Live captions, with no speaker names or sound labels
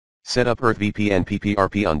Set up EarthVPN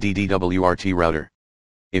PPTP on DD-WRT router.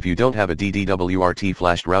 If you don't have a DD-WRT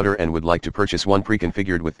flashed router and would like to purchase one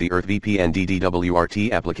pre-configured with the EarthVPN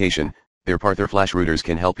DD-WRT application, their partner flash routers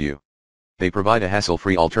can help you. They provide a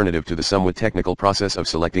hassle-free alternative to the somewhat technical process of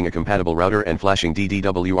selecting a compatible router and flashing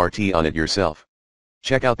DD-WRT on it yourself.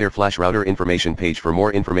 Check out their flash router information page for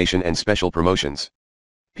more information and special promotions.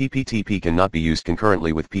 PPTP cannot be used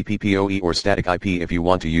concurrently with PPPoE or static IP if you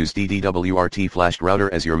want to use DD-WRT flashed router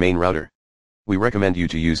as your main router. We recommend you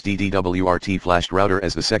to use DD-WRT flashed router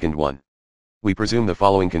as the second one. We presume the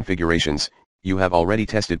following configurations. You have already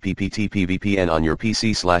tested PPTP VPN on your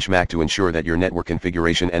PC/Mac to ensure that your network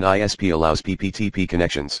configuration and ISP allows PPTP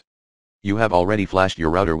connections. You have already flashed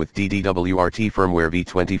your router with DD-WRT firmware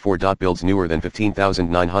v24. Builds newer than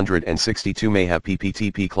 15962 may have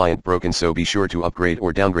PPTP client broken, so be sure to upgrade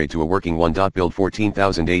or downgrade to a working one. Build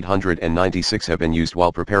 14896 have been used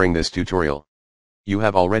while preparing this tutorial. You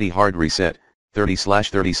have already hard reset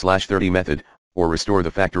 30/30/30 method, or restore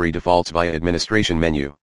the factory defaults via administration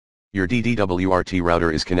menu. Your DD-WRT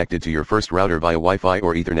router is connected to your first router via Wi-Fi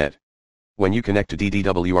or Ethernet. When you connect to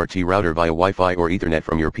DD-WRT router via Wi-Fi or Ethernet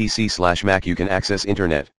from your PC/Mac, you can access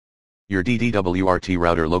Internet. Your DD-WRT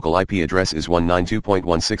router local IP address is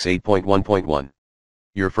 192.168.1.1.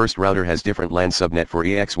 Your first router has different LAN subnet for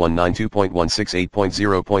EX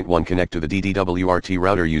 192.168.0.1. Connect to the DD-WRT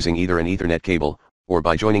router using either an Ethernet cable, or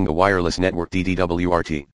by joining the wireless network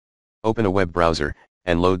DD-WRT. Open a web browser,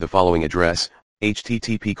 and load the following address,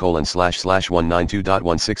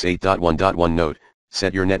 http://192.168.1.1. Note: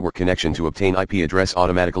 set your network connection to obtain IP address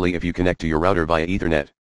automatically if you connect to your router via Ethernet.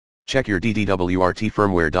 Check your DD-WRT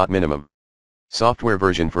firmware. Minimum software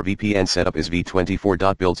version for VPN setup is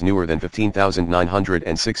v24. Builds newer than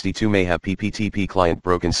 15962 may have PPTP client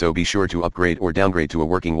broken, so be sure to upgrade or downgrade to a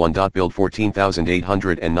working one. Build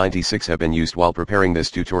 14896 have been used while preparing this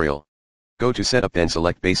tutorial. Go to setup, then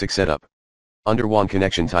select basic setup. Under WAN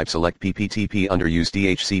connection type, select PPTP. Under use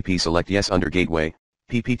DHCP, select yes. Under gateway,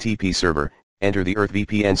 PPTP server, enter the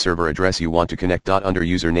EarthVPN server address you want to connect. Under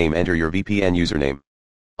username, enter your VPN username.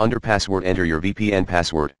 Under password, enter your VPN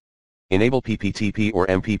password. Enable PPTP or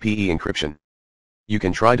MPPE encryption. You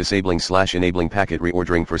can try disabling/enabling packet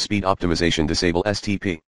reordering for speed optimization. Disable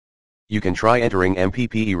STP. You can try entering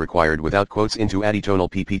MPPE required without quotes into aditonal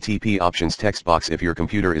PPTP options text box if your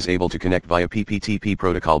computer is able to connect via PPTP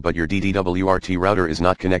protocol but your DD-WRT router is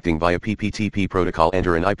not connecting via PPTP protocol.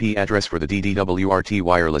 Enter an IP address for the DD-WRT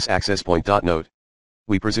wireless access point. Note: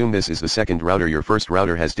 we presume this is the second router. Your first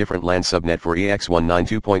router has different LAN subnet for EX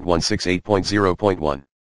 192.168.0.1.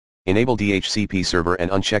 Enable DHCP server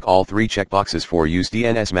and uncheck all three checkboxes for use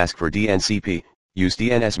DNS mask for DNCP, use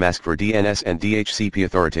DNS mask for DNS and DHCP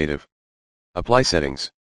authoritative. Apply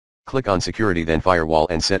settings. Click on security, then firewall,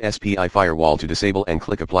 and set SPI firewall to disable and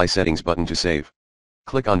click apply settings button to save.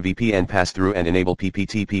 Click on VPN pass-through and enable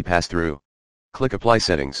PPTP pass-through. Click apply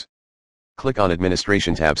settings. Click on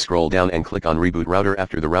administration tab, scroll down and click on reboot router.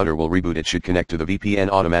 After the router will reboot, it should connect to the VPN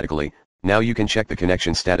automatically. Now you can check the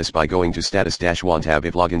connection status by going to status-1 tab.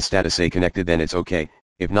 If login status say connected, then it's okay.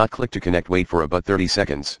 If not, click to connect, wait for about 30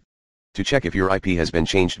 seconds. To check if your IP has been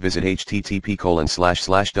changed, visit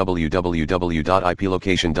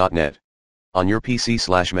http://www.iplocation.net. On your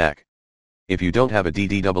PC/Mac. If you don't have a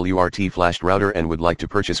DD-WRT flashed router and would like to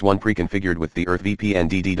purchase one pre-configured with the EarthVPN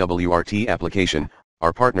DD-WRT application,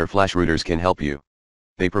 our partner flash routers can help you.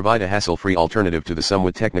 They provide a hassle-free alternative to the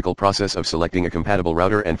somewhat technical process of selecting a compatible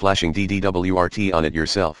router and flashing DD-WRT on it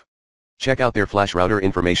yourself. Check out their flash router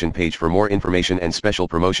information page for more information and special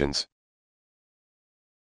promotions.